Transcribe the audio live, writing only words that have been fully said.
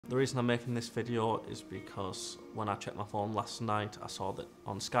The reason I'm making this video is because when I checked my phone last night, I saw that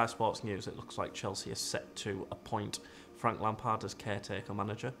on Sky Sports News it looks like Chelsea is set to appoint Frank Lampard as caretaker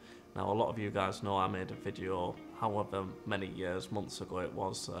manager. Now, a lot of you guys know I made a video, however many years, months ago it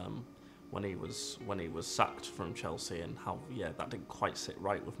was, when he was sacked from Chelsea, and how that didn't quite sit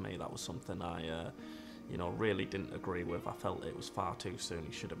right with me. That was something I really didn't agree with. I felt it was far too soon.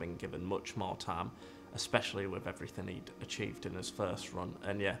 He should have been given much more time, especially with everything he'd achieved in his first run.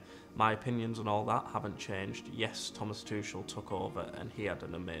 And yeah, my opinions and all that haven't changed. Yes, Thomas Tuchel took over and he had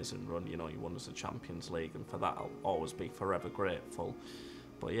an amazing run. He won us the Champions League, and for that I'll always be forever grateful.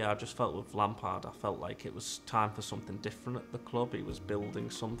 But yeah, I just felt with Lampard, I felt like it was time for something different at the club. He was building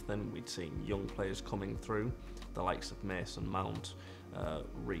something. We'd seen young players coming through, the likes of Mason Mount,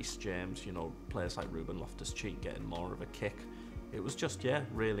 Reece James, players like Ruben Loftus-Cheek getting more of a kick. It was just,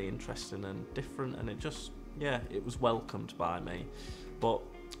 really interesting and different, and it was welcomed by me. But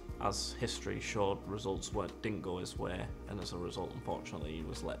as history showed, results didn't go his way, and as a result, unfortunately, he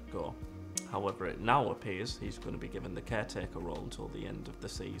was let go. However, it now appears he's going to be given the caretaker role until the end of the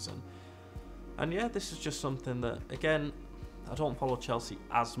season. And this is just something that, again, I don't follow Chelsea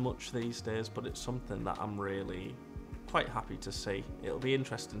as much these days, but it's something that I'm really quite happy to see. It'll be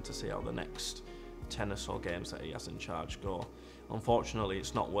interesting to see how the next 10 or so games that he has in charge go. Unfortunately,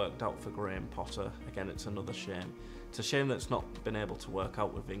 it's not worked out for Graham Potter. Again, it's another shame. It's a shame that it's not been able to work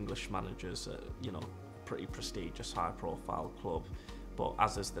out with English managers at, a pretty prestigious, high-profile club. But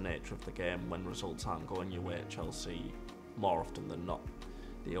as is the nature of the game, when results aren't going your way at Chelsea, more often than not,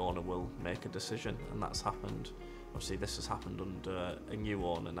 the owner will make a decision, and that's happened. Obviously, this has happened under a new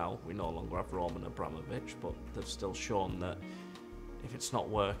owner now. We no longer have Roman Abramovich, but they've still shown that if it's not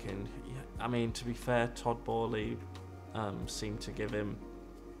working, to be fair, Todd Boehly seemed to give him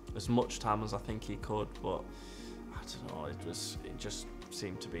as much time as I think he could, but I don't know, it just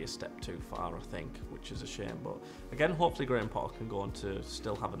seemed to be a step too far, I think, which is a shame. But again, hopefully Graham Potter can go on to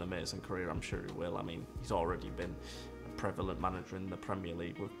still have an amazing career. I'm sure he will. He's already been a prevalent manager in the Premier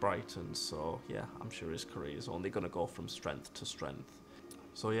League with Brighton, so I'm sure his career is only going to go from strength to strength.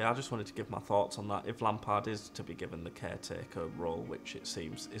 So I just wanted to give my thoughts on that. If Lampard is to be given the caretaker role, which it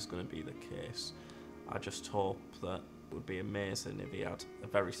seems is going to be the case, I just hope that it would be amazing if he had a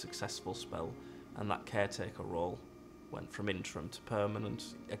very successful spell and that caretaker role went from interim to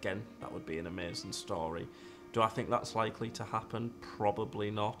permanent. Again, that would be an amazing story. Do I think that's likely to happen?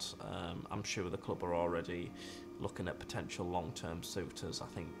 Probably not. I'm sure the club are already looking at potential long-term suitors. I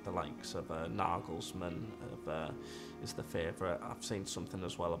think the likes of Nagelsmann is the favourite. I've seen something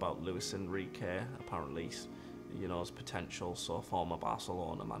as well about Luis Enrique, apparently, as potential, so former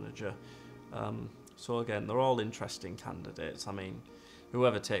Barcelona manager. So again, they're all interesting candidates.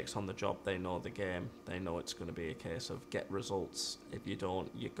 Whoever takes on the job, they know the game. They know it's going to be a case of get results. If you don't,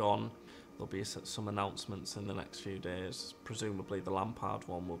 you're gone. There'll be some announcements in the next few days. Presumably the Lampard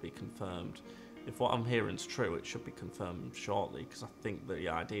one will be confirmed. If what I'm hearing is true, it should be confirmed shortly, because I think the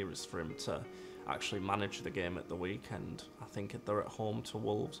idea is for him to actually manage the game at the weekend. I think if they're at home to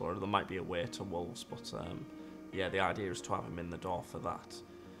Wolves, or there might be away to Wolves, but the idea is to have him in the door for that.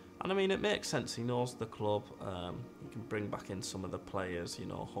 And it makes sense. He knows the club. He can bring back in some of the players.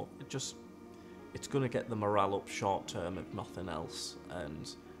 It's going to get the morale up short term, if nothing else.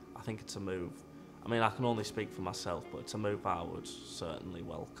 And I think it's a move. I can only speak for myself, but it's a move I would certainly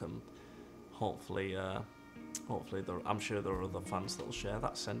welcome. Hopefully, I'm sure there are other fans that will share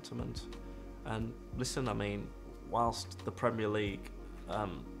that sentiment. And listen, whilst the Premier League,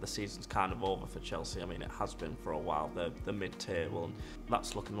 the season's kind of over for Chelsea. It has been for a while. They're mid-table, and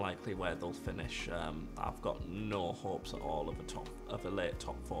that's looking likely where they'll finish. I've got no hopes at all of a late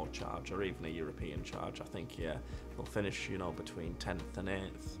top 4 charge, or even a European charge. I think they'll finish between 10th and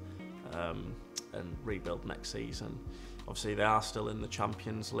 8th, and rebuild next season. Obviously, they are still in the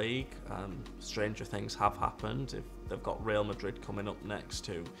Champions League. Stranger things have happened. If they've got Real Madrid coming up next,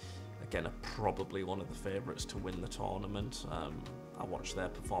 who again are probably one of the favourites to win the tournament. I watched their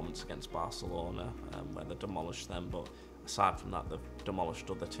performance against Barcelona, where they demolished them, but aside from that, they've demolished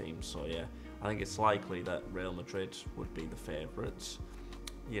other teams. So I think it's likely that Real Madrid would be the favourites.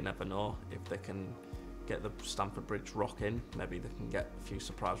 You never know. If they can get the Stamford Bridge rocking, maybe they can get a few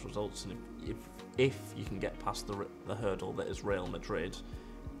surprise results. And if you can get past the hurdle that is Real Madrid,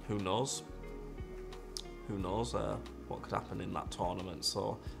 who knows? Who knows what could happen in that tournament?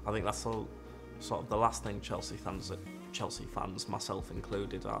 So I think that's sort of the last thing Chelsea fans, myself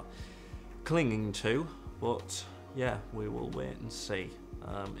included, are clinging to. But we will wait and see.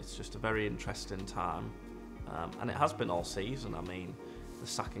 It's just a very interesting time, and it has been all season. the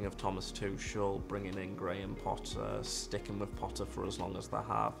sacking of Thomas Tuchel, bringing in Graham Potter, sticking with Potter for as long as they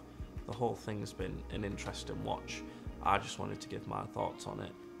have. The whole thing's been an interesting watch. I just wanted to give my thoughts on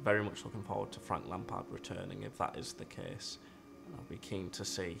it. Very much looking forward to Frank Lampard returning if that is the case. And I'll be keen to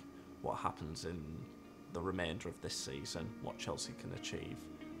see what happens in the remainder of this season, what Chelsea can achieve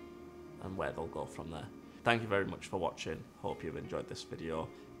and where they'll go from there. Thank you very much for watching. Hope you've enjoyed this video.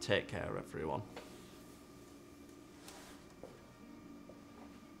 Take care, everyone.